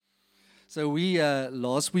So we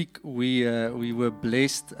last week we were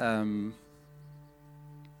blessed.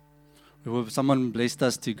 Someone blessed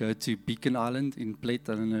us to go to Beacon Island in Plate.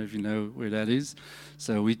 I don't know if you know where that is.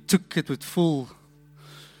 So we took it with full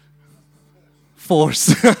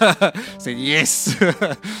force. Said yes.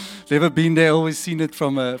 Never been there. Always seen it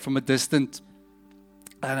from a distance.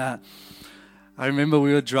 And I remember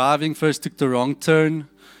we were driving. First took the wrong turn,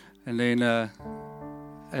 and then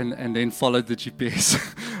and then followed the GPS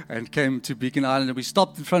and came to Beacon Island. And we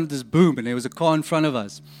stopped in front of this boom, and there was a car in front of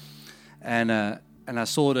us. And I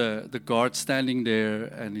saw the guard standing there,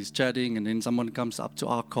 and he's chatting. And then someone comes up to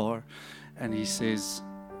our car, and he says,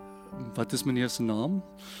 "Wat is meneer se naam?"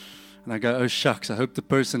 And I go, "Oh shucks, I hope the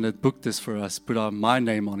person that booked this for us put my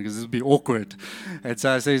name on, because this would be awkward." And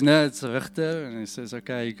so I says, "No, it's Richter." And he says,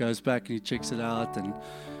 "Okay." He goes back and he checks it out and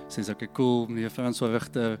says, "Okay, cool, meneer François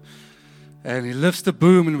Richter." And he lifts the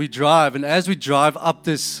boom and we drive. And as we drive up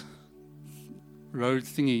this road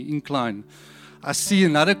thingy, incline, I see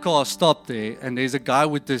another car stop there, and there's a guy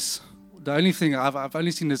with this. The only thing, I've only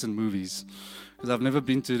seen this in movies, because I've never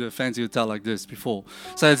been to the fancy hotel like this before.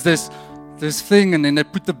 So it's this thing, and then they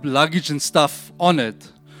put the luggage and stuff on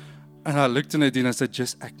it. And I looked at it and I said,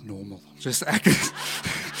 "Just act normal. Just act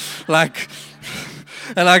like,"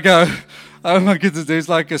 and I go, "Oh my goodness, there's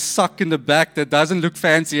like a sock in the back that doesn't look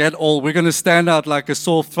fancy at all. We're going to stand out like a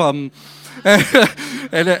sore thumb."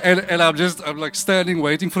 and I'm like standing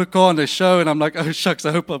waiting for the car and they show, and I'm like, "Oh shucks,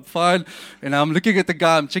 I hope I'm fine." And I'm looking at the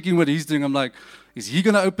guy, I'm checking what he's doing. I'm like, "Is he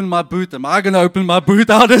going to open my boot? Am I going to open my boot?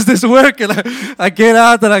 How does this work?" And I get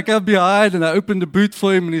out and I come behind and I open the boot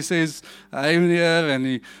for him, and he says, "I'm here,"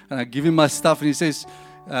 and I give him my stuff, and he says,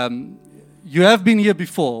 "You have been here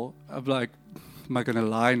before." I'm like, "Am I going to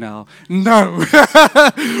lie now?" No.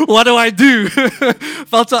 What do I do?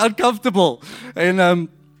 Felt so uncomfortable. And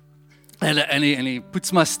he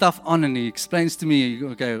puts my stuff on, and he explains to me,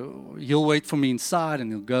 "Okay, he'll wait for me inside,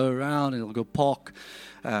 and he'll go around, and he'll go park.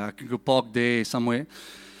 I can go park there somewhere."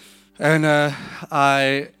 And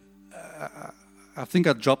I think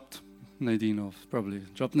I dropped Nadine off, probably.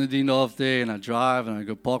 Dropped Nadine off there, and I drive, and I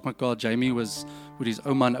go park my car. Jamie was with his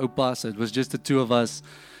Oma and Opa, so it was just the two of us.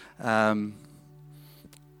 And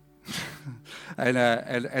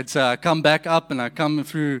so I come back up, and I come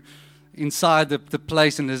through inside the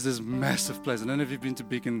place, and there's this massive place. I don't know if you've been to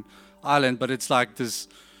Beacon Island, but it's like this,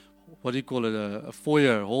 what do you call it, a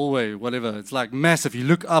foyer, hallway, whatever. It's like massive. You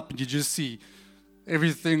look up and you just see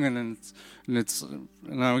everything, and I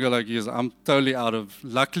go like, "Yes, I'm totally out of."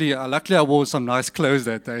 Luckily I wore some nice clothes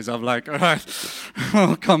that day, so I'm like, "All right,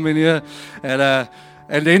 I'll come in here." And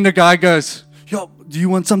then the guy goes, "Yo, do you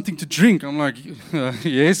want something to drink?" I'm like,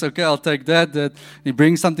 "Yes, okay, I'll take that." He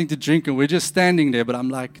brings something to drink, and we're just standing there, but I'm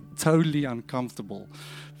like totally uncomfortable,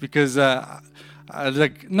 because I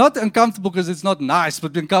like, not uncomfortable because it's not nice,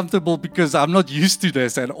 but uncomfortable because I'm not used to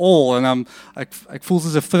this at all, and I feel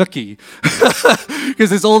as a frikkie because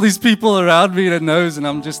there's all these people around me that knows, and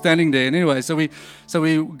I'm just standing there. And anyway, so we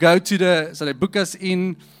go to so they book us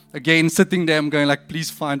in. Again, sitting there, I'm going like,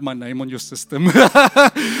 "Please find my name on your system."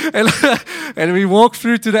 and we walk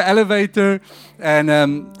through to the elevator, and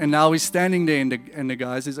now we're standing there, and the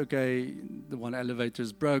guy says, "Okay, the one elevator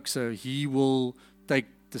is broke, so he will take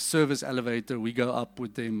the service elevator." We go up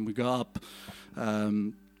with them. We go up.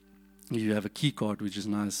 You have a key card, which is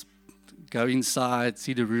nice. Go inside,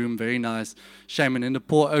 see the room, very nice. Shame, and then the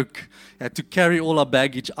poor oak had to carry all our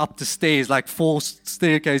baggage up the stairs, like 4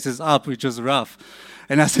 staircases up, which was rough.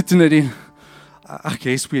 And I said to Nadine, "I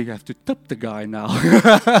guess we have to tip the guy now."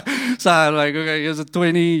 So I'm like, "Okay, here's a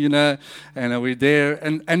 20, and we're there.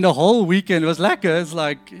 And the whole weekend was lekker. It's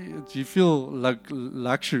like, you feel like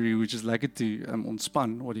luxury, which is lekker to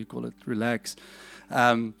ontspan, what do you call it, relax.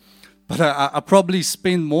 But I probably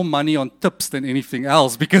spend more money on tips than anything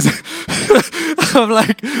else, because I'm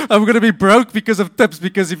like, I'm going to be broke because of tips.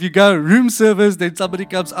 Because if you go room service, then somebody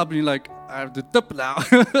comes up and you're like, "I have to tip now."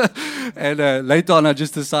 And later on, I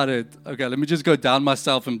just decided, okay, let me just go down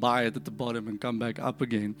myself and buy it at the bottom and come back up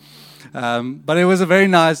again. But it was a very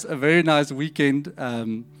nice weekend.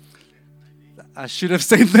 I should have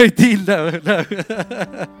said 19. No.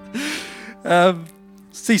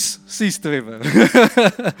 Cease, Trevor.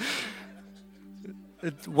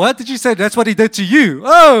 What did you say? That's what he did to you.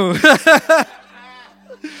 Oh!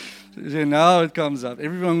 Now it comes up.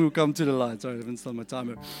 Everyone will come to the light. Sorry, I haven't started my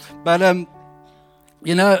timer. But, I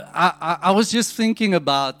was just thinking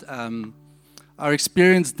about our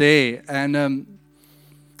experience there. And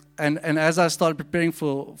as I started preparing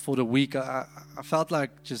for the week, I felt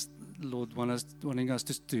like just Lord wanting us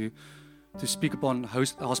just to speak upon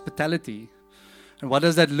hospitality. And what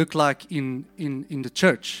does that look like in the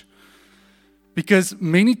church? Because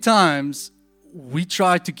many times we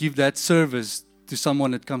try to give that service to someone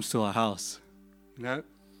that comes to our house.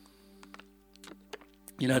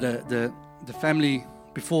 The family,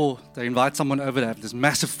 before they invite someone over, they have this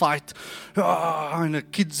massive fight, and the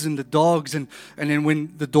kids and the dogs, and then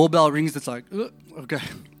when the doorbell rings, it's like, okay,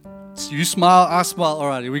 so you smile, I smile, all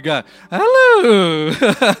right, here we go. Hello.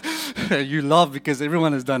 You laugh because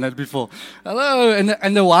everyone has done that before. Hello,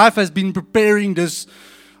 and the wife has been preparing this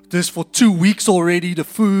for 2 weeks already, the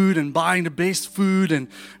food, and buying the best food, and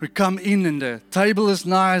we come in and the table is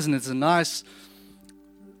nice, and it's a nice,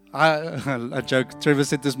 I joke, Trevor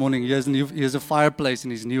said this morning, he has a fireplace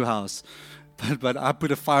in his new house, but I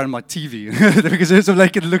put a fire on my TV, because it's to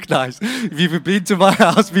make it look nice. If you've been to my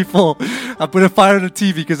house before, I put a fire on the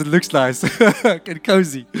TV because it looks nice and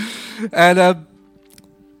cozy.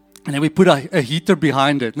 And then we put a heater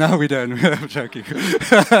behind it. No, we don't. I'm joking.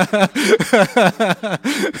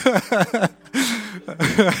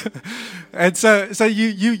 And so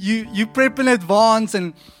you prep in advance,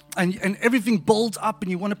 and everything builds up,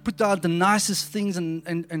 and you want to put out the nicest things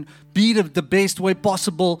and be the best way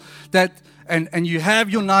possible. And you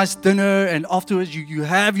have your nice dinner, and afterwards you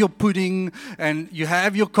have your pudding, and you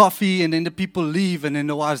have your coffee, and then the people leave, and then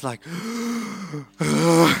the wife's like,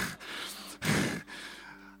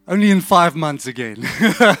 only in 5 months again.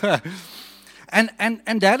 and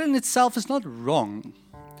that in itself is not wrong.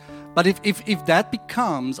 But if that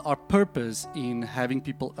becomes our purpose in having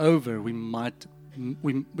people over, we're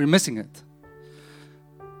missing it.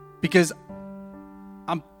 Because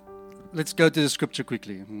let's go to the scripture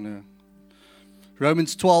quickly.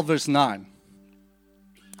 Romans 12 verse 9.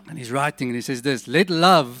 And he's writing and he says this, let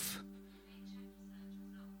love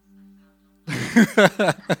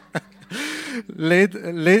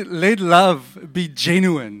let love be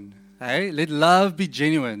genuine. Hey? Let love be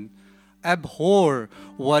genuine. Abhor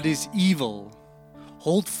what is evil.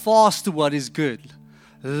 Hold fast to what is good.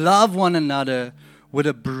 Love one another with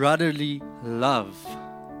a brotherly love.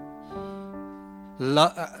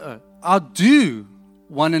 Outdo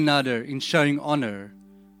one another in showing honor.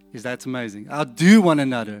 Is that amazing? Outdo one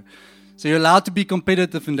another. So you're allowed to be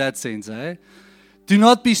competitive in that sense. Eh? Do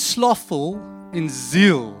not be slothful in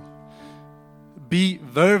zeal. Be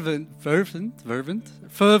fervent.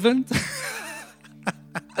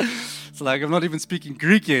 It's like I'm not even speaking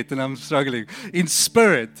Greek yet and I'm struggling. In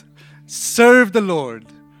spirit, serve the Lord.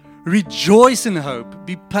 Rejoice in hope.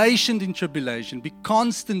 Be patient in tribulation. Be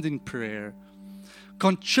constant in prayer.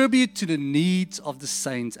 Contribute to the needs of the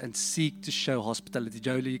saints and seek to show hospitality.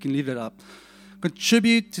 Jolie, you can leave that up.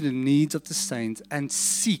 Contribute to the needs of the saints and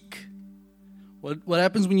seek. What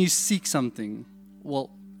happens when you seek something? Well,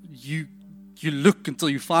 you look until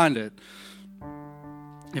you find it.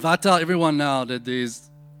 If I tell everyone now that there's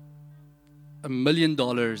 $1 million,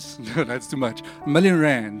 no, that's too much, R1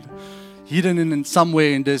 million hidden in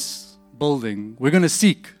somewhere in this building, we're going to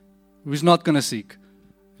seek. Who's not going to seek?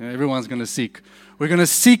 Everyone's going to seek. We're going to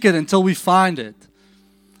seek it until we find it.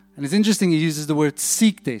 And it's interesting, he uses the word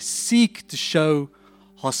seek there. Seek to show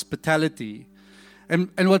hospitality.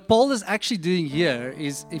 And what Paul is actually doing here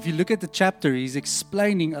is, if you look at the chapter, he's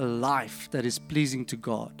explaining a life that is pleasing to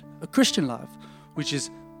God. A Christian life, which is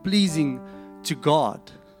pleasing to God.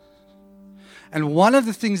 And one of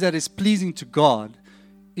the things that is pleasing to God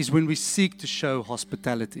is when we seek to show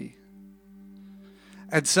hospitality.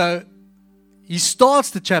 And so he starts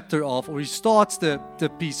the chapter off, or he starts the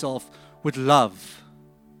piece off with love.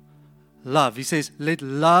 Love. He says, let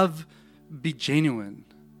love be genuine.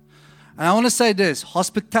 And I want to say this,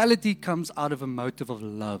 hospitality comes out of a motive of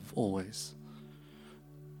love always.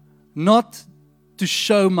 Not to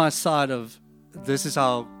show my side of, this is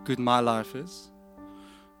how good my life is.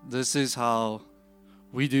 This is how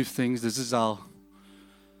we do things. This is how.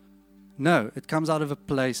 No, it comes out of a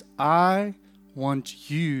place, I want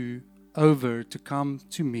you over to come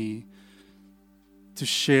to me to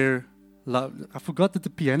share love. I forgot that the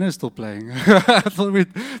piano is still playing. I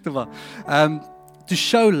thought to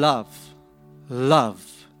show love.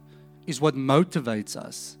 Love is what motivates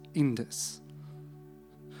us in this.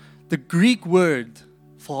 The Greek word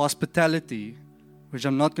for hospitality, which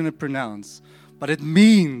I'm not going to pronounce, but it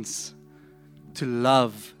means to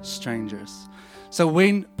love strangers. So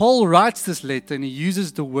when Paul writes this letter and he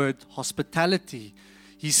uses the word hospitality,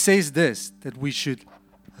 he says this, that we should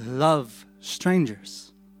love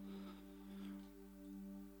strangers.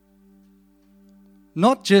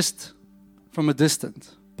 Not just from a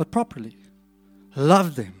distance, but properly.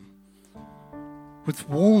 Love them with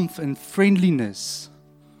warmth and friendliness,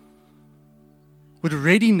 with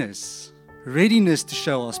readiness to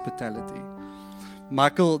show hospitality.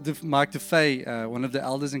 Mike DeFay, one of the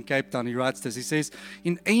elders in Cape Town, he writes this. He says,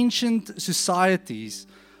 in ancient societies,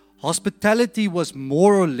 hospitality was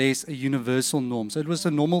more or less a universal norm. So it was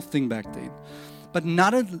a normal thing back then. But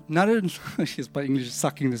she's my English is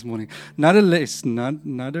sucking this morning. Nonetheless,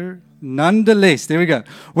 there we go.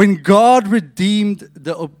 When God redeemed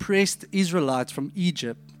the oppressed Israelites from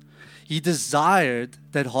Egypt, He desired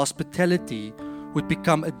that hospitality would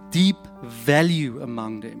become a deep value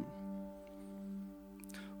among them,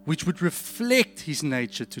 which would reflect His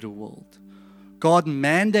nature to the world. God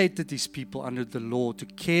mandated His people under the law to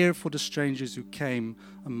care for the strangers who came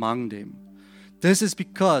among them. This is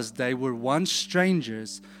because they were once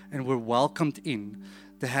strangers and were welcomed in.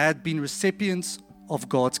 They had been recipients of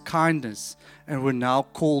God's kindness and were now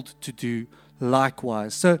called to do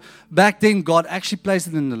likewise. So back then, God actually placed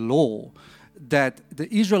it in the law that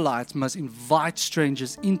the Israelites must invite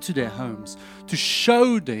strangers into their homes to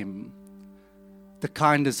show them the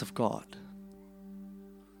kindness of God,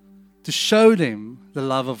 to show them the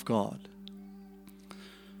love of God.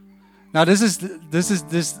 Now,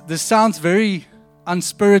 this sounds very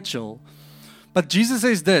unspiritual, but Jesus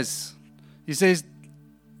says this. He says,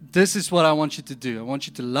 this is what I want you to do. I want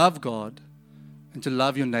you to love God and to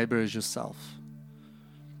love your neighbor as yourself.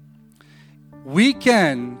 We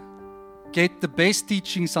can get the best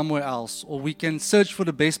teaching somewhere else, or we can search for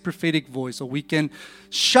the best prophetic voice, or we can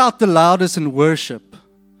shout the loudest in worship.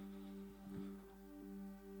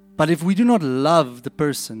 But if we do not love the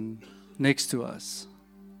person next to us,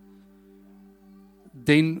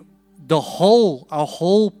 then our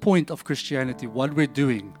whole point of Christianity, what we're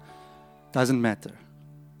doing, doesn't matter.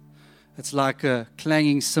 It's like a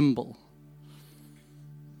clanging cymbal.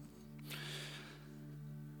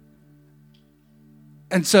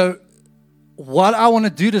 And so, what I want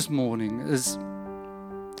to do this morning is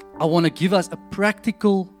I want to give us a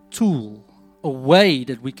practical tool, a way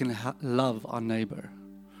that we can love our neighbor,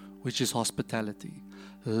 which is hospitality,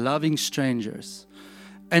 loving strangers.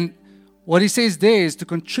 And what he says there is to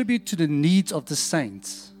contribute to the needs of the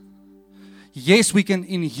saints. Yes, we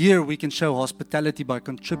can show hospitality by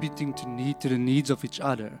contributing to the needs of each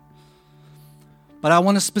other. But I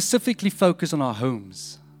want to specifically focus on our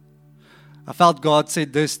homes. I felt God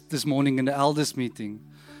said this morning in the elders meeting.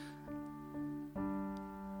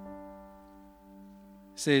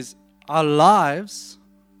 He says, our lives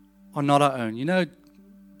are not our own. You know,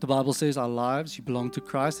 the Bible says our lives, you belong to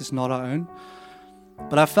Christ, it's not our own.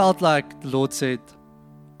 But I felt like the Lord said,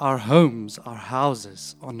 our homes, our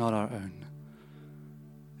houses are not our own.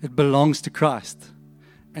 It belongs to Christ,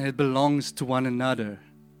 and it belongs to one another.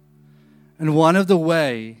 And one of the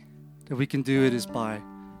way that we can do it is by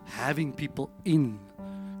having people in,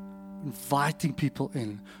 inviting people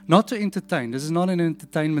in, not to entertain. This is not an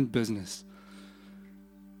entertainment business.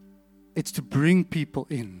 It's to bring people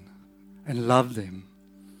in and love them.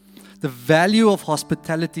 The value of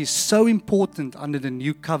hospitality is so important under the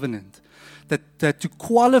new covenant that to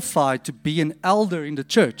qualify to be an elder in the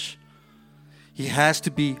church, he has to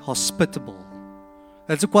be hospitable.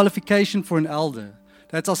 That's a qualification for an elder.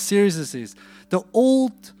 That's how serious this is. The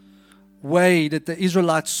old way that the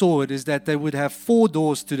Israelites saw it is that they would have 4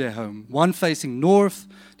 doors to their home, one facing north,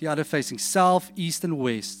 the other facing south, east, and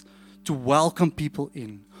west, to welcome people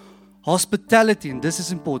in. Hospitality, and this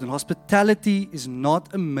is important, hospitality is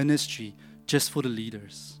not a ministry just for the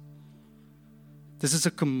leaders. This is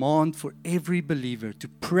a command for every believer to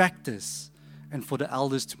practice and for the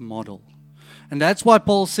elders to model. And that's why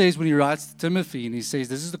Paul says when he writes to Timothy, and he says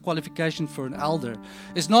this is the qualification for an elder.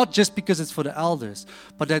 It's not just because it's for the elders,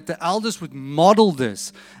 but that the elders would model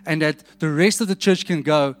this and that the rest of the church can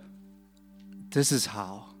go, this is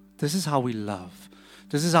how we love.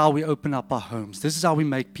 This is how we open up our homes. This is how we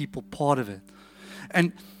make people part of it.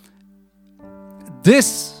 And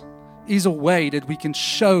this is a way that we can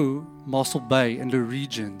show Mossel Bay and the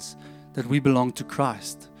regions that we belong to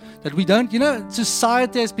Christ. That we don't,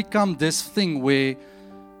 society has become this thing where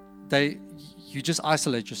you just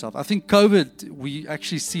isolate yourself. I think COVID, we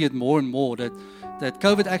actually see it more and more, that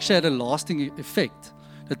COVID actually had a lasting effect.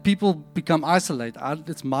 That people become isolated.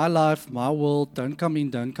 It's my life, my world, don't come in,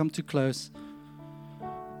 don't come too close.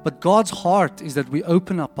 But God's heart is that we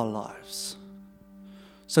open up our lives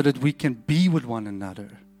so that we can be with one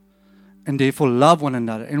another and therefore love one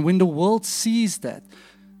another. And when the world sees that,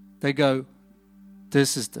 they go,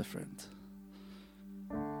 this is different.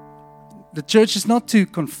 The church is not to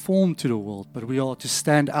conform to the world, but we are to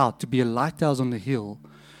stand out, to be a lighthouse on the hill.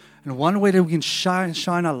 And one way that we can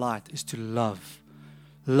shine our light is to love,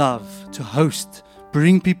 to host,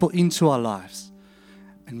 bring people into our lives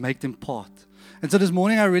and make them part. And so this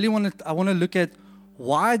morning I want to look at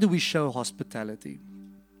why do we show hospitality?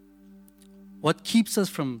 What keeps us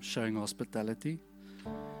from showing hospitality?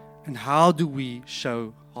 And how do we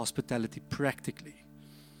show hospitality practically?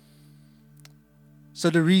 So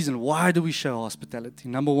the reason, why do we show hospitality?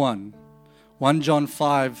 Number 1 John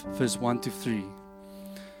 5, verse 1 to 3.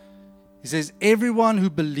 He says, everyone who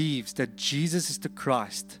believes that Jesus is the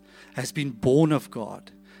Christ has been born of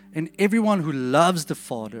God, and everyone who loves the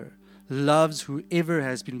Father loves whoever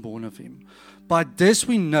has been born of him. By this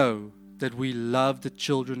we know that we love the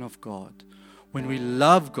children of God, when we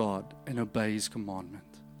love God and obey his commandment.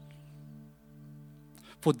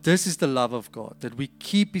 For this is the love of God, that we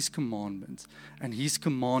keep his commandments, and his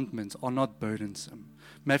commandments are not burdensome.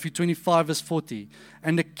 Matthew 25, verse 40.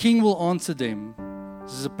 And the king will answer them.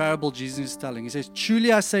 This is a parable Jesus is telling. He says,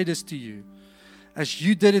 truly I say this to you, as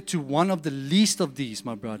you did it to one of the least of these,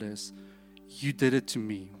 my brothers, you did it to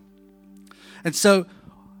me. And so,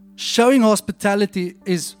 showing hospitality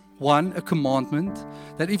is, 1, a commandment,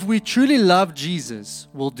 that if we truly love Jesus,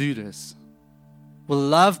 we'll do this. We'll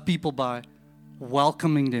love people by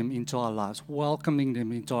welcoming them into our lives, welcoming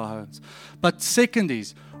them into our homes. But second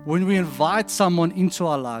is, when we invite someone into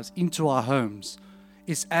our lives, into our homes,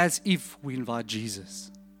 it's as if we invite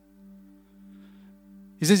Jesus.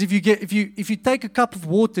 He says, if you take a cup of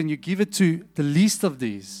water and you give it to the least of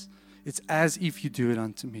these, it's as if you do it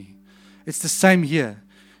unto me. It's the same here.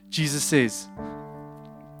 Jesus says,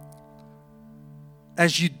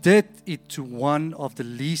 as you did it to one of the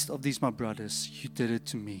least of these, my brothers, you did it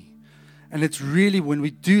to me. And it's really when we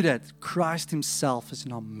do that, Christ himself is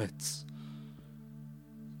in our midst.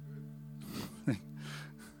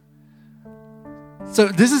 So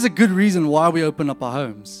this is a good reason why we open up our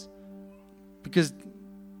homes. Because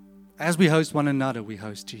as we host one another, we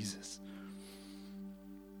host Jesus.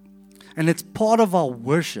 And it's part of our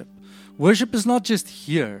worship. Worship is not just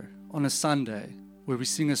here on a Sunday where we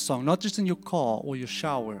sing a song, not just in your car or your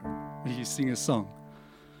shower where you sing a song.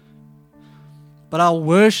 But our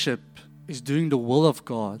worship is doing the will of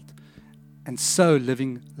God, and so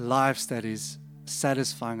living lives that is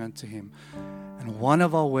satisfying unto him. And one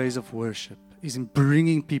of our ways of worship is in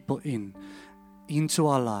bringing people into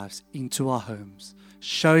our lives, into our homes,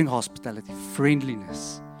 showing hospitality,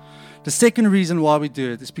 friendliness. The second reason why we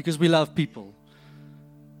do it is because we love people.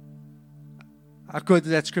 I quoted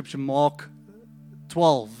that scripture, Mark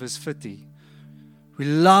 12, verse 50. We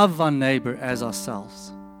love our neighbor as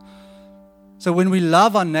ourselves. So when we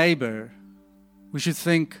love our neighbor, we should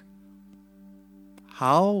think,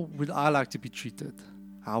 how would I like to be treated?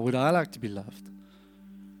 How would I like to be loved?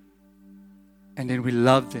 And then we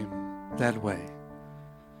love them that way.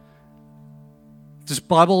 This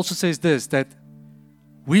Bible also says this, that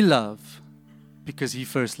we love because he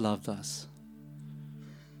first loved us.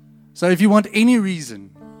 So if you want any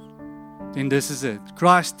reason, then this is it.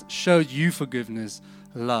 Christ showed you forgiveness,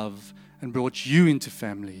 love, and brought you into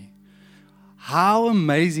family. How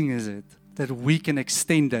amazing is it that we can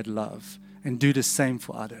extend that love and do the same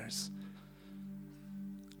for others?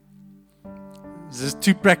 This is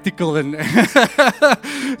too practical and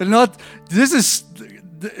not. This is,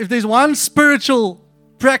 if there's one spiritual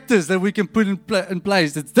practice that we can put in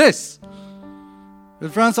place, it's this.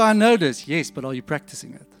 But Franz, I know this. Yes, but are you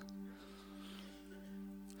practicing it?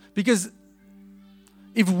 Because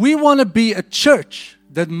if we want to be a church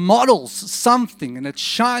that models something and that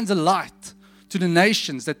shines a light to the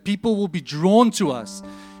nations, that people will be drawn to us,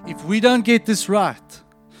 if we don't get this right,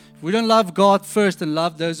 if we don't love God first and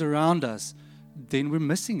love those around us, then we're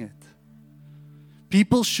missing it.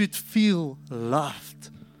 People should feel loved.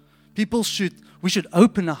 We should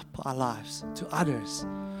open up our lives to others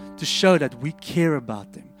to show that we care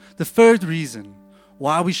about them. The third reason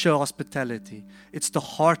why we show hospitality, it's the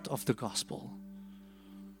heart of the gospel.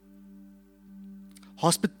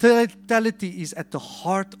 Hospitality is at the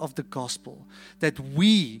heart of the gospel, that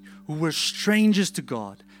we who were strangers to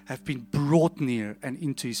God have been brought near and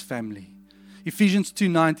into his family. Ephesians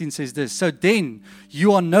 2:19 says this, so then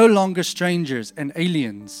you are no longer strangers and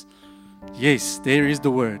aliens. Yes, there is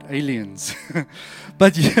the word, aliens.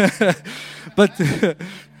 but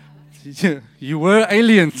you were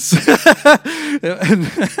aliens.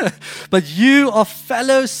 But you are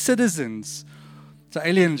fellow citizens. So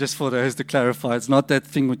alien, just for those to clarify, it's not that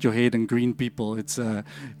thing with your head and green people. It's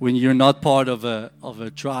when you're not part of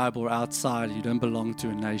a tribe or outside, you don't belong to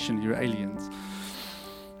a nation, you're aliens.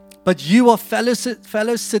 But you are fellow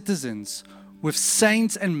citizens with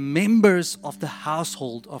saints and members of the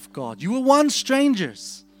household of God. You were once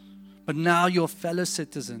strangers, but now you're fellow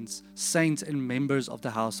citizens, saints and members of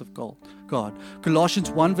the house of God.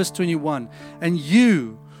 Colossians 1 verse 21, and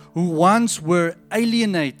you who once were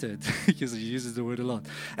alienated, because he uses the word a lot,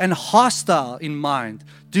 and hostile in mind,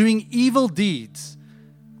 doing evil deeds.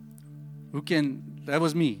 That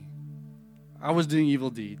was me. I was doing evil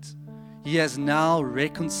deeds. He has now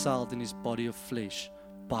reconciled in his body of flesh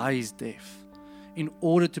by his death, in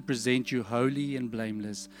order to present you holy and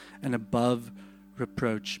blameless and above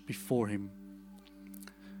reproach before him.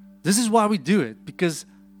 This is why we do it, because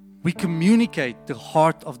we communicate the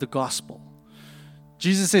heart of the gospel.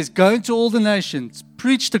 Jesus says, go into all the nations,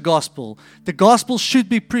 preach the gospel. The gospel should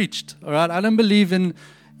be preached, all right? I don't believe in,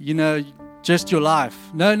 just your life.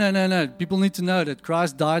 No. People need to know that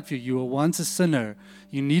Christ died for you. You were once a sinner.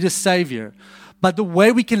 You need a Savior. But the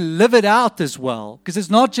way we can live it out as well, because it's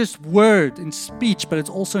not just word and speech, but it's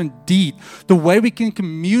also in deed. The way we can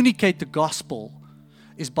communicate the gospel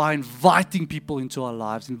is by inviting people into our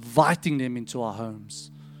lives, inviting them into our homes,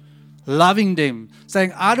 loving them,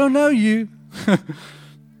 saying, I don't know you,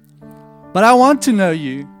 but I want to know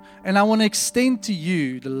you. And I want to extend to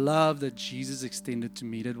you the love that Jesus extended to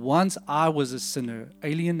me, that once I was a sinner,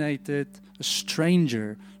 alienated, a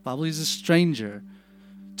stranger, the Bible is a stranger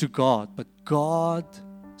to God, but God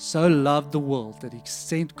so loved the world that He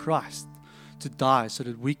sent Christ to die so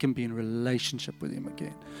that we can be in relationship with Him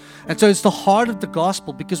again. And so it's the heart of the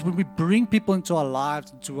gospel, because when we bring people into our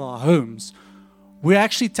lives, into our homes, we're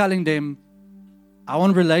actually telling them, I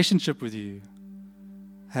want a relationship with you.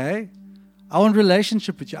 Hey? I want a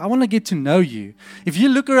relationship with you. I want to get to know you. If you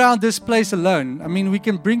look around this place alone, we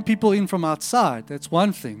can bring people in from outside. That's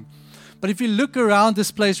one thing. But if you look around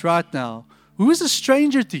this place right now, who is a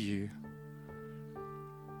stranger to you?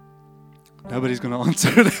 Nobody's going to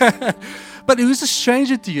answer that. But who's a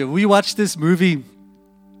stranger to you? We watched this movie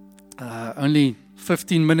only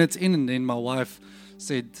 15 minutes in, and then my wife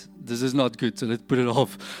said, this is not good, so let's put it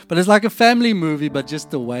off. But it's like a family movie, but just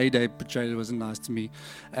the way they portrayed it wasn't nice to me.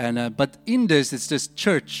 And but in this, it's this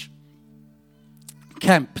church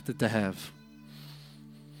camp that they have.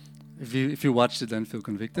 If you watched it, don't feel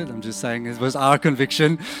convicted. I'm just saying it was our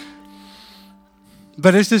conviction.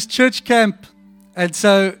 But it's this church camp, and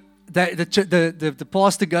so the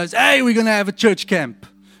pastor goes, hey, we're going to have a church camp.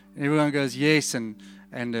 And everyone goes, yes, and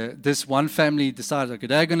this one family decides, okay,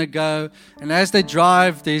 they're going to go. And as they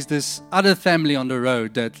drive, there's this other family on the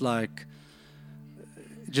road that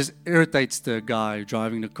just irritates the guy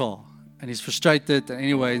driving the car. And he's frustrated. And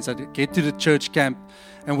anyway, so they get to the church camp.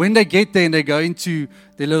 And when they get there and they go into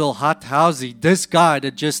their little hut housey, this guy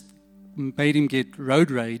that just made him get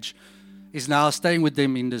road rage is now staying with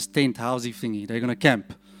them in this tent housey thingy. They're going to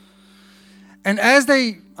camp. And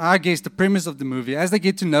I guess the premise of the movie, as they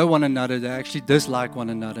get to know one another, they actually dislike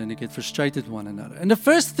one another and they get frustrated with one another. And the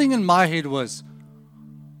first thing in my head was,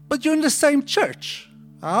 but you're in the same church.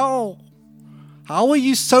 How are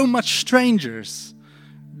you so much strangers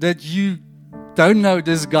that you don't know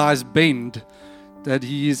this guy's bend, that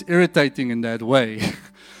he is irritating in that way,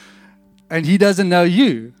 and he doesn't know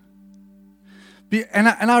you? And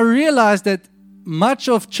I realized that much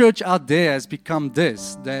of church out there has become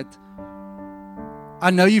this, that I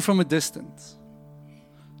know you from a distance.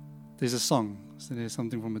 There's a song. So there's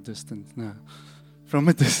something from a distance. No. From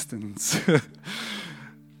a distance.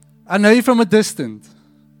 I know you from a distance.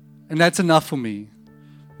 And that's enough for me.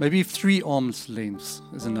 Maybe 3 arms lengths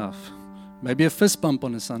is enough. Maybe a fist bump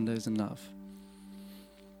on a Sunday is enough.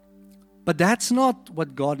 But that's not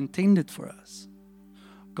what God intended for us.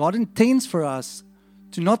 God intends for us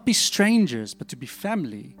to not be strangers, but to be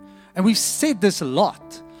family. And we've said this a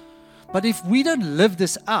lot. But if we don't live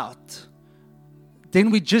this out,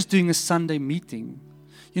 then we're just doing a Sunday meeting.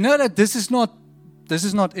 You know that this is not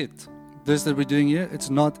it. This that we're doing here, it's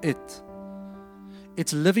not it.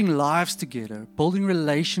 It's living lives together, building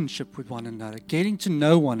relationship with one another, getting to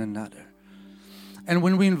know one another. And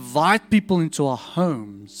when we invite people into our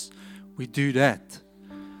homes, we do that.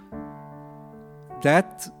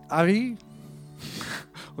 That, Avi,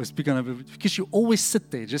 we're speaking of it because you always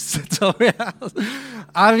sit there, just sit somewhere else.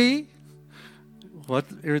 Avi, what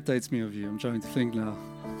irritates me of you? I'm trying to think now.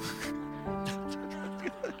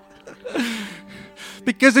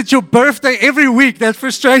 Because it's your birthday every week, that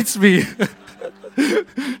frustrates me.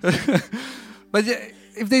 But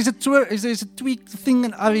if there's a tweak thing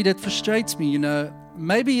in Avi that frustrates me,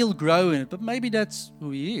 maybe he'll grow in it, but maybe that's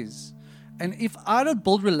who he is. And if I don't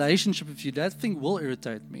build relationship with you, that thing will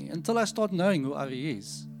irritate me until I start knowing who Avi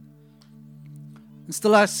is. And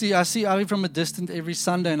still I see Avi from a distance every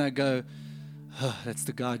Sunday and I go, oh, that's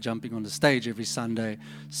the guy jumping on the stage every Sunday.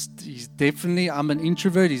 He's definitely, I'm an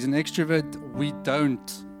introvert, he's an extrovert. We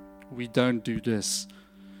don't do this.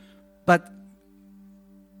 But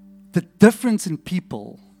the difference in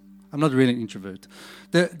people I'm not really an introvert.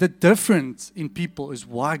 The difference in people is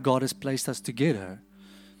why God has placed us together.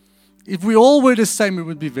 If we all were the same, it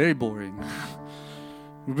would be very boring.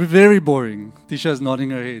 It would be very boring. Tisha's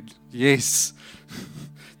nodding her head. Yes.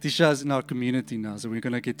 Tisha's in our community now, so we're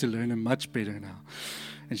going to get to learn her much better now.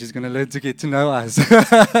 And she's going to learn to get to know us.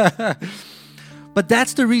 But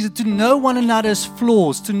that's the reason, to know one another's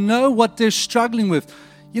flaws, to know what they're struggling with.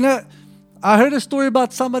 You know, I heard a story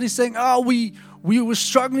about somebody saying, we were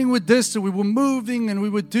struggling with this, so we were moving and we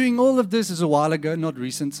were doing all of this. Is a while ago, not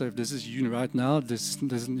recent. So if this is you right now,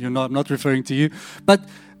 I'm not referring to you. But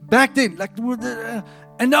back then,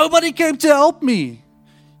 and nobody came to help me.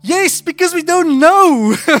 Yes, because we don't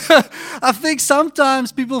know. I think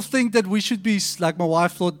sometimes people think that we should be, like my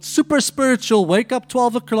wife thought, super spiritual, wake up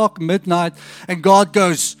 12 o'clock, midnight, and God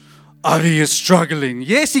goes, Ari is struggling.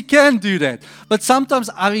 Yes, he can do that. But sometimes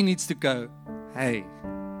Ari needs to go, hey,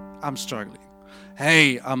 I'm struggling.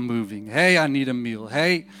 Hey, I'm moving. Hey, I need a meal.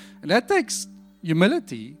 Hey, and that takes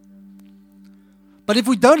humility. But if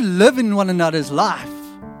we don't live in one another's life,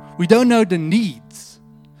 we don't know the needs,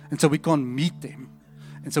 and so we can't meet them.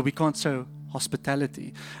 And so we can't show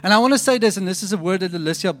hospitality. And I want to say this, and this is a word that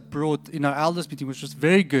Alicia brought in our elders meeting, which was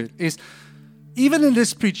very good, is even in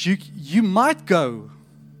this preach, you might go,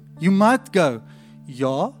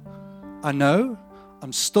 yeah, I know,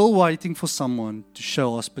 I'm still waiting for someone to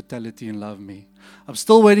show hospitality and love me. I'm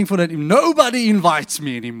still waiting for that. If nobody invites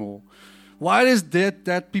me anymore, why is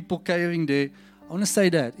that people carrying there? I want to say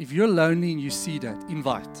that. If you're lonely and you see that,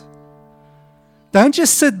 invite. Don't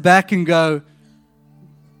just sit back and go,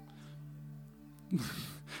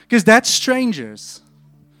 because that's strangers.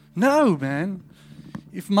 No, man.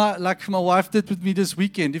 Like my wife did with me this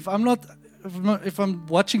weekend, if I'm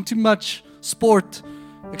watching too much sport,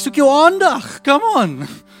 ek soek jou aandag. Come on.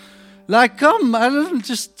 Like, come, I don't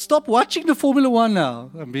just stop watching the Formula 1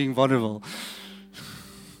 now. I'm being vulnerable.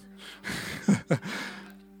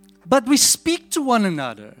 But we speak to one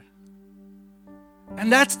another.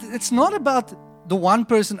 And it's not about the one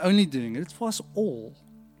person only doing it. It's for us all.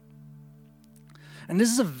 And this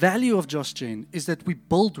is a value of Josh Gen, is that we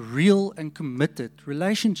build real and committed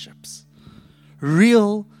relationships.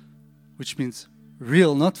 Real, which means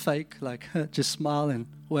real, not fake, like just smile and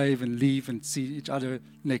wave and leave and see each other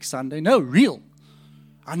next Sunday. No, real.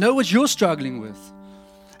 I know what you're struggling with.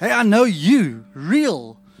 Hey, I know you.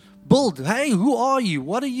 Real. Build. Hey, who are you?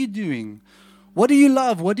 What are you doing? What do you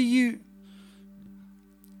love? What do you...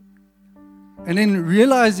 And then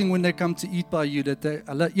realizing when they come to eat by you that they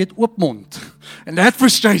eat oopmond. And that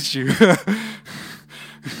frustrates you.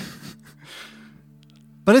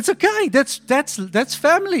 But it's okay. That's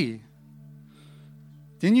family.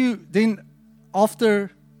 Then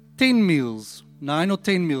after 10 meals, 9 or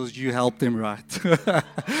 10 meals, you help them right.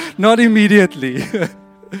 Not immediately.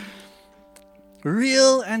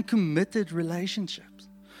 Real and committed relationships.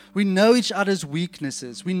 We know each other's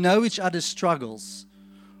weaknesses. We know each other's struggles.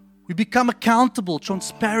 We become accountable,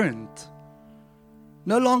 transparent.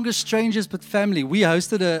 No longer strangers, but family. We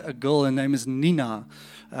hosted a girl, her name is Nina.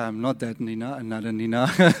 Not that Nina, another Nina.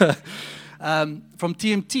 From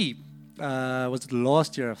TMT. Was it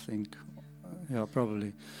last year, I think? Yeah,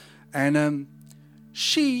 probably. And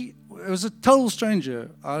she was a total stranger.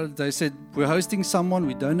 They said, we're hosting someone,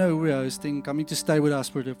 we don't know who we're hosting, coming to stay with us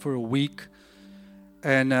for a week.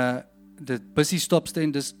 And the busy stops there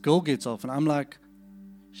and this girl gets off. And I'm like,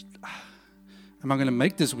 am I going to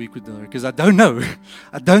make this week with her? Because I don't know.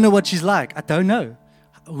 I don't know what she's like. I don't know.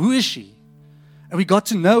 Who is she? And we got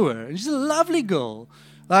to know her. And she's a lovely girl.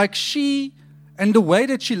 Like and the way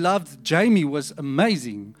that she loved Jamie was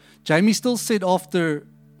amazing. Jamie still said after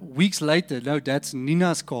weeks later, no, that's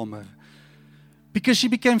Nina's kamer. Because she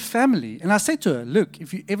became family. And I said to her, look,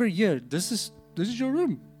 if you ever hear, this is your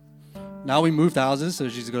room. Now we moved houses, so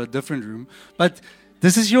she's got a different room. But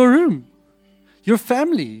this is your room. Your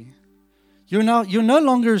family. You're no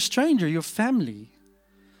longer a stranger, you're family.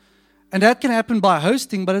 And that can happen by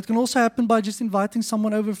hosting, but it can also happen by just inviting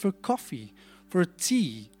someone over for coffee, for a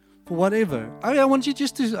tea, for whatever. I want you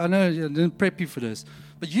just to, I know I didn't prep you for this,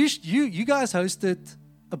 but you guys hosted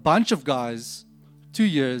a bunch of guys, 2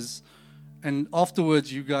 years, and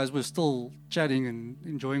afterwards you guys were still chatting and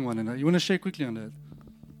enjoying one another. You want to share quickly on that?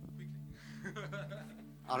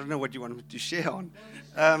 I don't know what you want me to share on.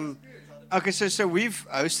 Okay, so we've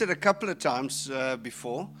hosted a couple of times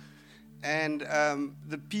before, and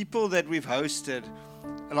the people that we've hosted,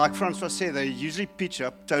 like Francois said, they usually pitch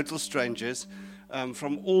up total strangers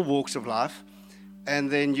from all walks of life, and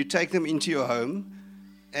then you take them into your home,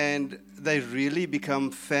 and they really become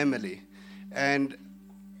family. And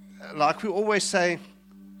like we always say,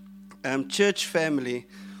 church family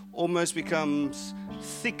almost becomes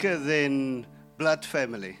thicker than blood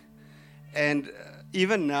family. And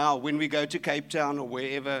even now, when we go to Cape Town or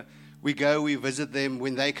wherever we go, we visit them.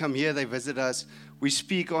 When they come here, they visit us. We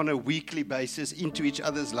speak on a weekly basis into each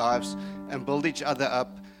other's lives and build each other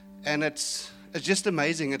up. And it's just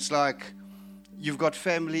amazing. It's like you've got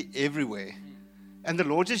family everywhere. And the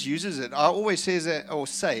Lord just uses it. I always say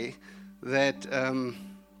that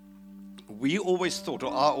we always thought,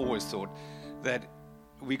 or I always thought, that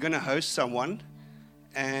we're going to host someone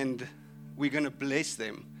and we're going to bless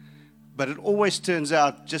them. But it always turns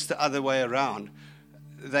out just the other way around.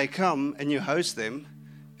 They come and you host them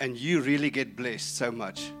and you really get blessed so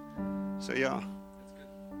much. So, yeah.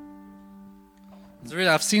 It's really,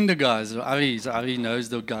 I've seen the guys. Avi knows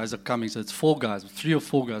the guys are coming. So it's 4 guys, 3 or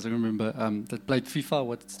 4 guys. I remember that played FIFA.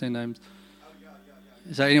 What's their names?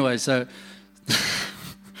 So anyway, so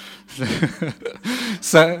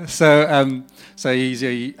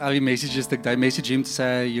Avi messages. They message him to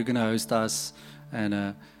say you're gonna host us,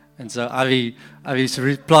 and so Avi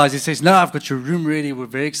replies. He says, "No, I've got your room ready. We're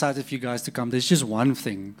very excited for you guys to come. There's just one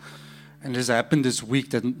thing, and this happened this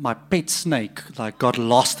week that my pet snake got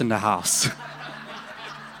lost in the house."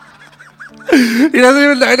 He doesn't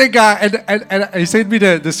even know the guy, and he sent me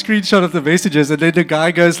the screenshot of the messages, and then the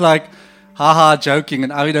guy goes like, haha, joking,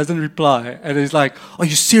 and Avi doesn't reply, and he's like, "Are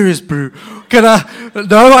you serious, bro?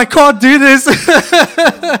 No, I can't do this."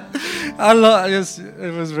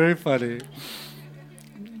 It was very funny.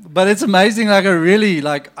 But it's amazing,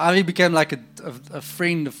 Avi became like a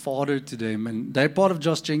friend, a father to them, and they're part of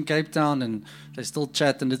Josh Gen Cape Town, and they still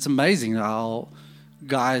chat, and it's amazing how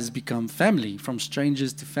guys become family, from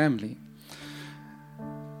strangers to family.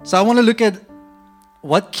 So I want to look at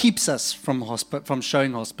what keeps us from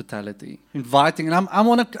showing hospitality, inviting, and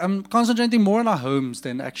I'm concentrating more on our homes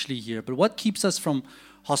than actually here. But what keeps us from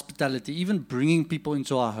hospitality, even bringing people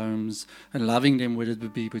into our homes and loving them, whether it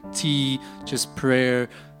would be with tea, just prayer,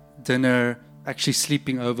 dinner, actually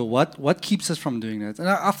sleeping over? What keeps us from doing that? And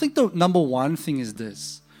I think the number one thing is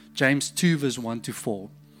this: James 2 verse 1-4.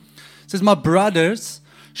 It says, "My brothers,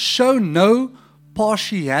 show no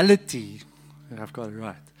partiality." I've got it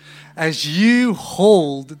right. "As you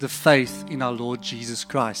hold the faith in our Lord Jesus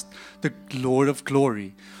Christ, the Lord of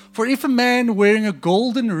glory. For if a man wearing a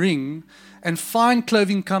golden ring and fine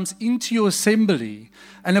clothing comes into your assembly,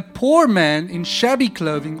 and a poor man in shabby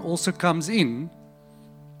clothing also comes in,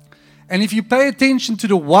 and if you pay attention to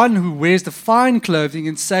the one who wears the fine clothing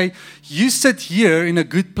and say, 'You sit here in a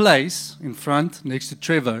good place,' in front, next to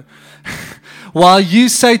Trevor, while you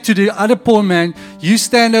say to the other poor man, 'You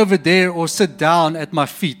stand over there or sit down at my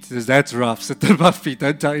feet,'" that's rough, "sit at my feet,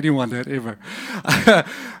 don't tell anyone that ever.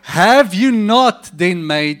 "Have you not then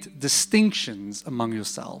made distinctions among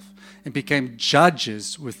yourself and became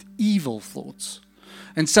judges with evil thoughts?"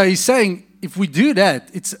 And so he's saying, if we do that,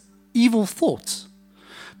 it's evil thoughts.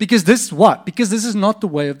 Because this is not the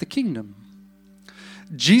way of the kingdom.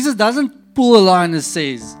 Jesus doesn't pull a line and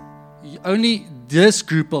says, only this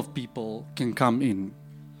group of people can come in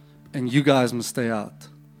and you guys must stay out.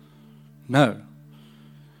 No.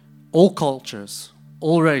 All cultures,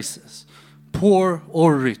 all races, poor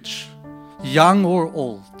or rich, young or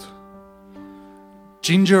old,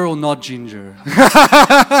 ginger or not ginger.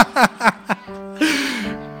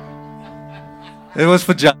 It was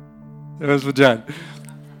for John.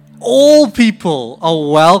 All people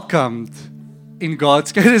are welcomed in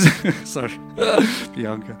God's kingdom. Sorry,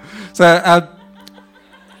 Bianca. So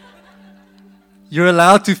you're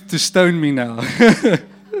allowed to stone me now.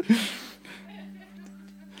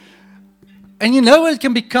 And you know what it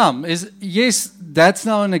can become is, yes, that's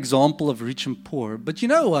now an example of rich and poor. But you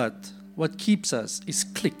know what? What keeps us is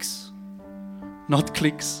cliques. Not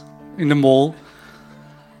clicks in the mall.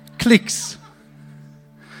 Cliques.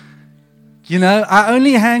 You know, I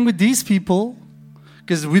only hang with these people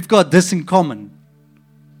because we've got this in common.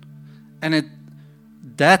 And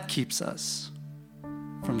that keeps us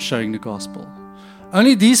from showing the gospel.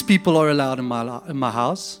 Only these people are allowed in my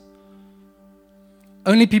house.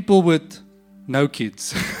 Only people with no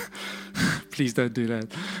kids. Please don't do that.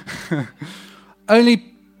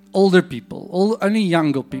 Only older people, only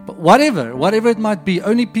younger people. Whatever it might be.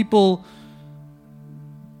 Only people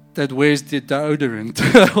that wears the deodorant,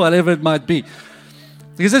 whatever it might be.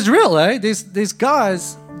 Because it's real, eh? There's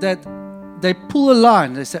guys that they pull a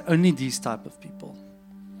line. They say, only these type of people.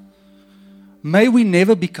 May we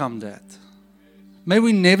never become that. May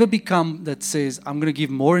we never become that says, I'm going to give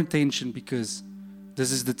more attention because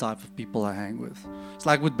this is the type of people I hang with. It's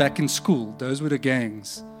like with back in school. Those were the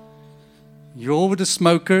gangs. You're all with the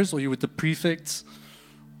smokers, or you're with the prefects,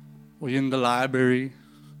 or you're in the library.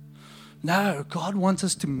 No, God wants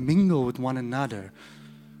us to mingle with one another.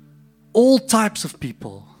 All types of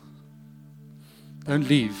people. Don't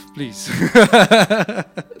leave, please.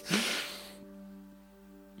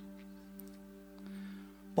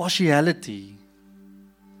 Partiality.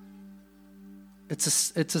 It's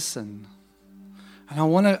a sin. And I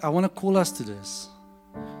wanna call us to this.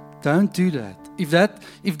 Don't do that.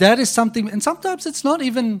 If that is something, and sometimes it's not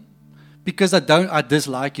even because I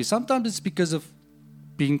dislike you. Sometimes it's because of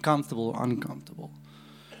being comfortable or uncomfortable.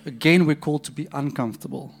 Again, we're called to be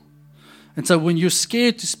uncomfortable. And so when you're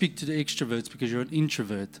scared to speak to the extroverts because you're an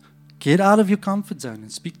introvert, get out of your comfort zone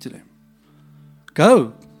and speak to them.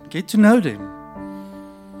 Go, get to know them.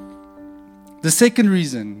 The second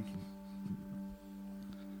reason,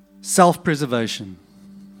 self-preservation.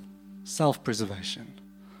 Self-preservation.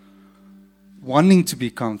 Wanting to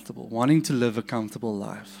be comfortable, wanting to live a comfortable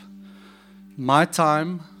life. My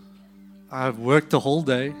time, I've worked the whole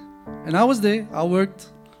day, and I was there. I worked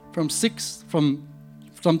sometimes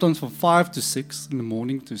from 5 to 6 in the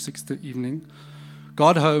morning to 6 in the evening.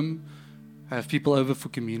 Got home, I have people over for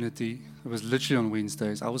community. It was literally on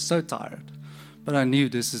Wednesdays. I was so tired, but I knew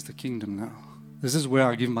this is the kingdom now. This is where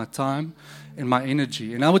I give my time and my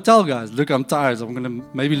energy. And I would tell guys, look, I'm tired. I'm going to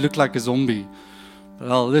maybe look like a zombie,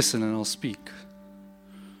 but I'll listen and I'll speak.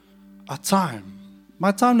 Our time.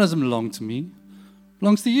 My time doesn't belong to me. It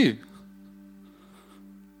belongs to you.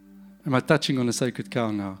 Am I touching on a sacred cow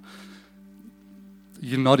now?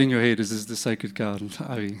 You're nodding your head. Is this the sacred cow,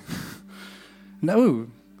 Avi? No.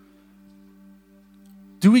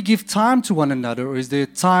 Do we give time to one another, or is there a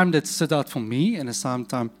time that's set out for me and a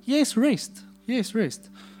time? Yes, rest. Yes, rest.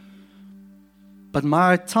 But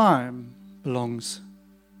my time belongs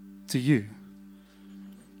to you.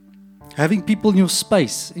 Having people in your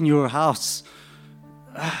space, in your house.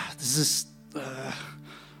 I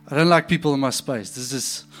don't like people in my space.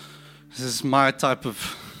 This is my type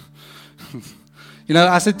of...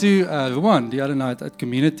 I said to the other night at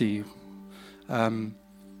community,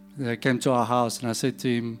 they came to our house, and I said to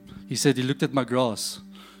him, he looked at my grass.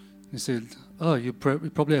 He said, oh, you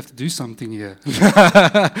probably have to do something here.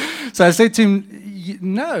 So I said to him,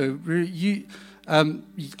 no,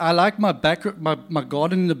 I like my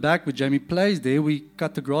garden in the back where Jamie plays there. We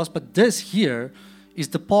cut the grass, but this here is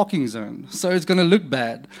the parking zone. So it's going to look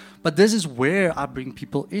bad. But this is where I bring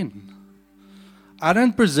people in. I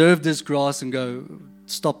don't preserve this grass and go,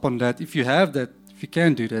 stop on that. If you have that, if you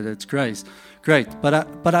can do that, that's great.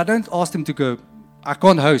 But I don't ask them to go, I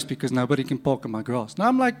can't host because nobody can park on my grass. Now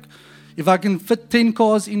I'm like, if I can fit 10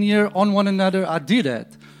 cars in here on one another, I do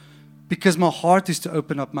that. Because my heart is to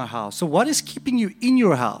open up my house. So what is keeping you in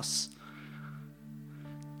your house?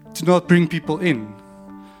 To not bring people in.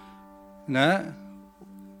 No?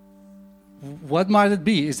 What might it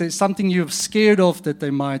be? Is there something you're scared of that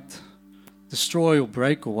they might destroy or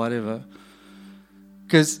break or whatever?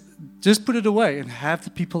 Because just put it away and have the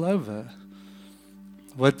people over.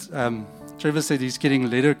 What Trevor said, he's getting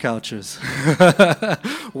leather couches.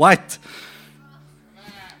 White.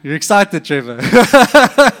 You're excited, Trevor.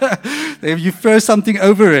 You throw something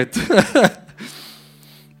over it.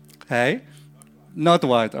 Hey? Not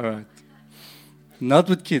white, all right. Not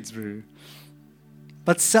with kids, bro.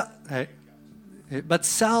 But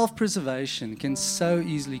self-preservation can so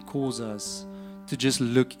easily cause us to just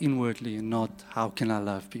look inwardly and not, how can I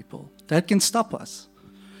love people? That can stop us.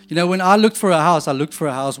 When I looked for a house, I looked for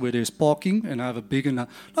a house where there's parking and I have a big enough,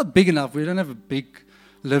 not big enough, we don't have a big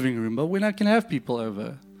living room, but when I can have people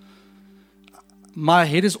over. My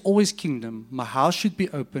head is always kingdom. My house should be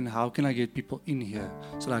open. How can I get people in here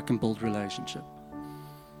so that I can build relationship?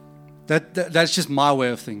 That's just my way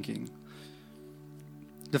of thinking.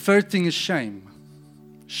 The third thing is shame.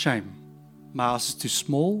 Shame. My house is too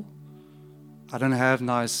small. I don't have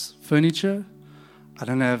nice furniture. I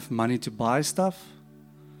don't have money to buy stuff.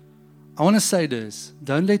 I want to say this.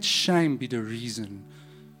 Don't let shame be the reason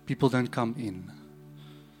people don't come in.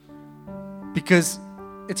 Because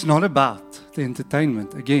it's not about the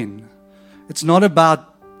entertainment, again. It's not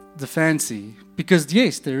about the fancy. Because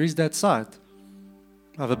yes, there is that side.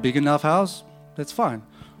 I have a big enough house, that's fine.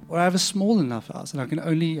 Or I have a small enough house and I can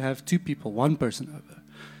only have 2 people, 1 person over.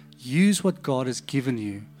 Use what God has given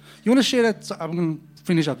you. You want to share that? I'm going to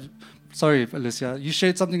finish up. Sorry, Alicia. You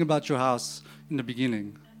shared something about your house in the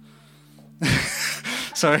beginning.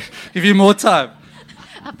 Sorry, give you more time.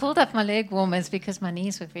 I pulled up my leg warmers because my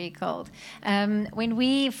knees were very cold. When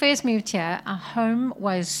we first moved here, our home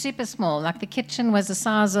was super small. Like the kitchen was the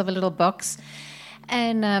size of a little box.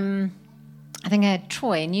 And I think I had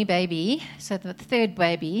Troy, a new baby, so the third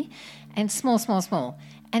baby, and small.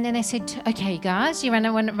 And then they said, okay, guys, you run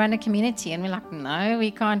a community. And we're like, no,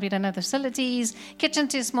 we can't. We don't have the facilities. Kitchen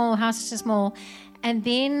too small, house too small. And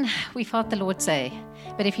then we felt the Lord say,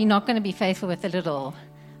 but if you're not going to be faithful with the little,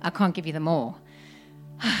 I can't give you the more.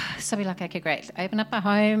 So we're like, okay, great. Open up our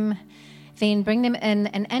home, then bring them in.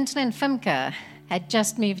 And Anton and Fimke had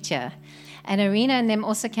just moved here. And Arena and them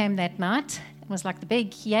also came that night. It was like the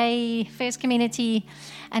big, yay, first community.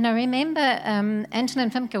 And I remember Anton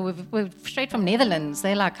and Fimke were straight from Netherlands.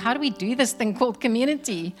 They're like, how do we do this thing called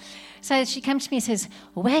community? So she comes to me and says,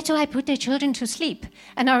 where do I put their children to sleep?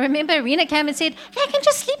 And I remember Arena came and said, they can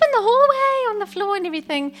just sleep in the hallway, on the floor and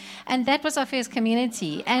everything. And that was our first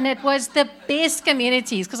community. And it was the best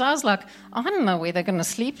communities, because I was like, I don't know where they're going to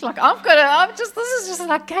sleep. Like, this is just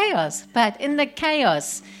like chaos. But in the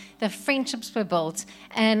chaos, the friendships were built.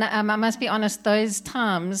 And I must be honest, those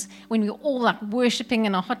times when we were all like worshipping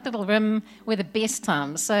in a hot little room were the best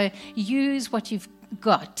times. So use what you've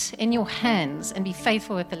got in your hands and be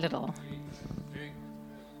faithful with the little.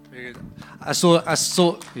 Very good. I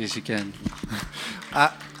saw, yes, you can.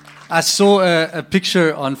 I saw a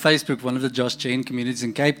picture on Facebook, one of the Josh Jane communities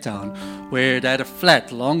in Cape Town, where they had a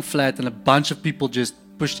flat, long flat, and a bunch of people just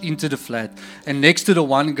pushed into the flat. And next to the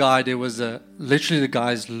one guy, there was literally the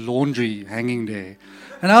guy's laundry hanging there.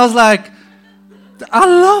 And I was like, I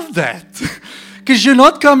love that. Because you're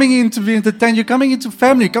not coming in to be entertained, you're coming into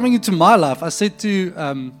family, you're coming into my life. I said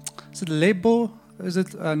to, is it Lebo? Is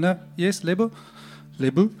it, no, yes, Lebo?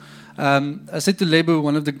 Lebo. I said to Lebo,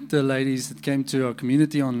 one of the ladies that came to our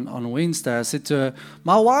community on Wednesday, I said to her,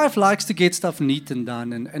 my wife likes to get stuff neat and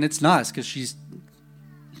done, and it's nice because she's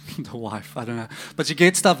the wife, I don't know, but she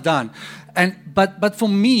gets stuff done. But for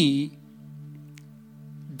me,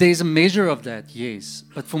 there's a measure of that, yes.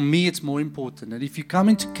 But for me, it's more important that if you come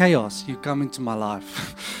into chaos, you come into my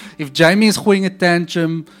life. If Jamie is throwing a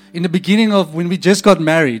tantrum, in the beginning of when we just got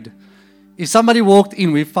married, if somebody walked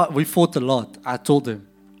in, we fought a lot. I told them,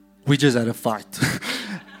 we just had a fight.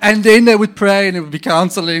 And then they would pray and it would be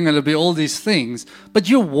counseling and it would be all these things. But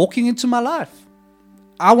you're walking into my life.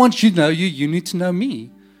 I want you to know you, you need to know me.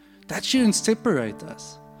 That shouldn't separate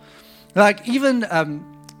us. Like even...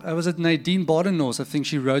 was it Nadine Badenhorst? I think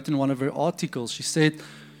she wrote in one of her articles. She said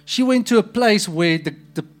she went to a place where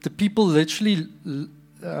the people literally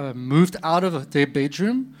moved out of their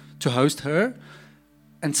bedroom to host her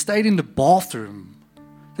and stayed in the bathroom.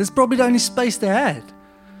 That's probably the only space they had.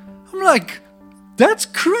 I'm like, that's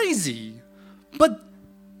crazy. But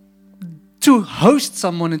to host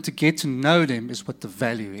someone and to get to know them is what the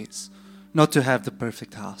value is, not to have the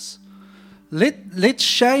perfect house. Let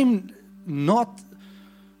shame not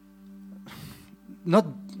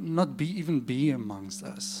be amongst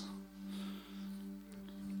us.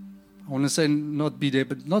 I want to say not be there,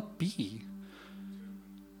 but not be.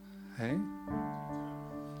 Hey?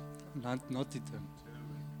 Not determined.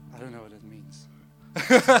 I don't know what that means.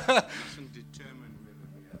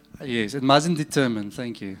 Yes, it mustn't determine.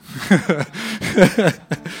 Thank you.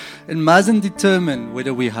 It mustn't determine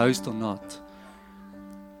whether we host or not.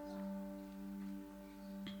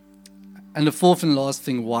 And the fourth and last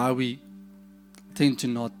thing why we tend to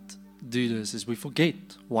not do this is we forget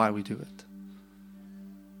why we do it.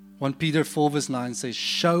 1 Peter 4 verse 9 says,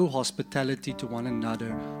 show hospitality to one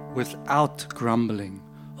another without grumbling.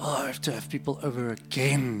 Oh, I have to have people over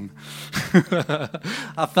again.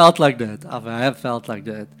 I felt like that. I have felt like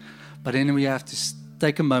that. But then we have to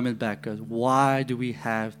take a moment back. Why do we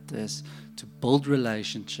have this? To build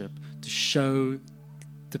relationship, to show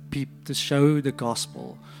the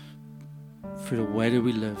gospel through the way that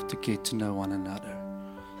we live, to get to know one another.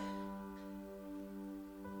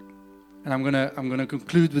 And I'm gonna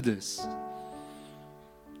conclude with this.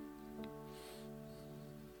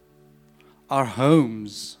 Our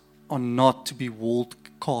homes are not to be walled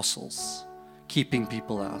castles, keeping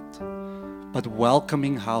people out, but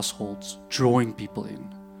welcoming households, drawing people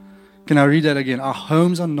in. Can I read that again? Our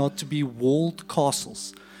homes are not to be walled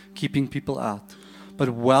castles, keeping people out, but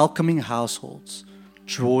welcoming households,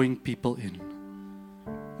 drawing people in.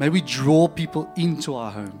 May we draw people into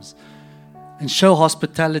our homes and show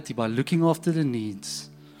hospitality by looking after the needs,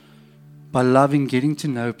 by loving, getting to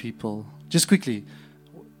know people. Just quickly,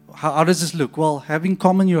 how does this look? Well, having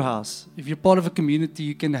common your house. If you're part of a community,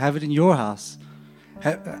 you can have it in your house.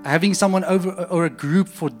 Having someone over or a group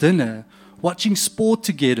for dinner, watching sport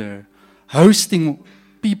together, hosting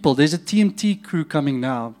people. There's a TMT crew coming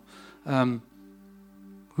now.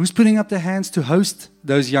 Who's putting up their hands to host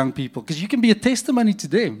those young people? Because you can be a testimony to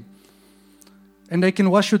them. And they can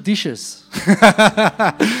wash your dishes.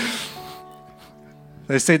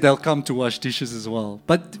 They said they'll come to wash dishes as well.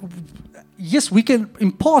 But yes, we can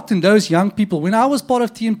impart in those young people. When I was part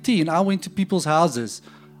of TMT and I went to people's houses,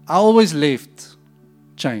 I always left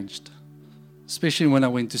changed. Especially when I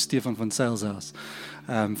went to Stefan van Sale's house,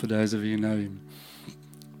 for those of you who know him.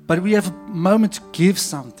 But we have a moment to give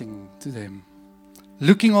something to them.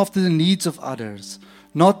 Looking after the needs of others.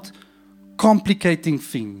 Not complicating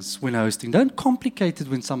things when hosting. Don't complicate it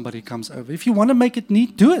when somebody comes over. If you want to make it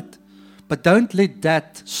neat, do it. But don't let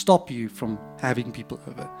that stop you from having people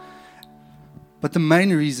over. But the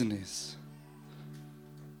main reason is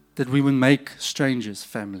that we will make strangers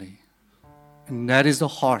family. And that is the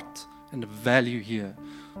heart and the value here.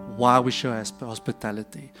 Why we show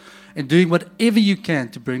hospitality. And doing whatever you can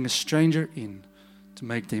to bring a stranger in to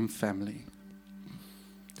make them family.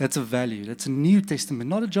 That's a value. That's a New Testament,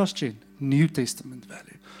 not a Josh Jen. New Testament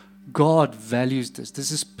value. God values this.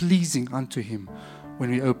 This is pleasing unto Him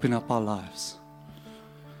when we open up our lives.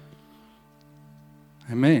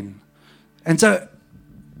 Amen. And so,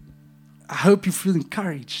 I hope you feel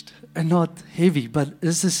encouraged and not heavy. But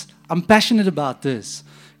I'm passionate about this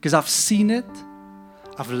because I've seen it.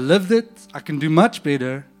 I've lived it. I can do much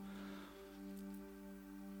better.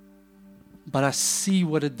 But I see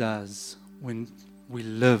what it does when we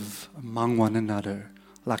live among one another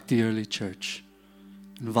like the early church.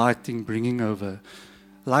 Inviting, bringing over.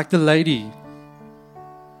 Like the lady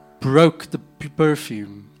broke the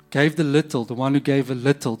perfume, gave the one who gave a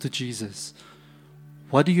little to Jesus.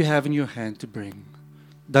 What do you have in your hand to bring?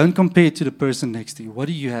 Don't compare it to the person next to you. What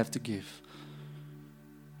do you have to give?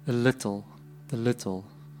 The little. And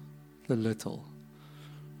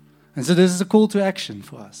so this is a call to action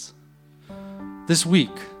for us. This week,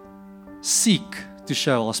 seek to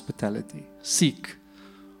show hospitality. Seek.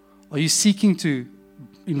 Are you seeking to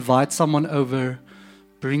invite someone over,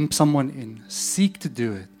 bring someone in? Seek to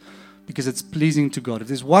do it because it's pleasing to God. If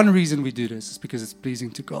there's one reason we do this, it's because it's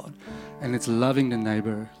pleasing to God. And it's loving the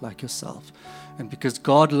neighbor like yourself. And because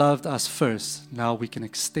God loved us first, now we can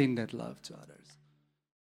extend that love to others.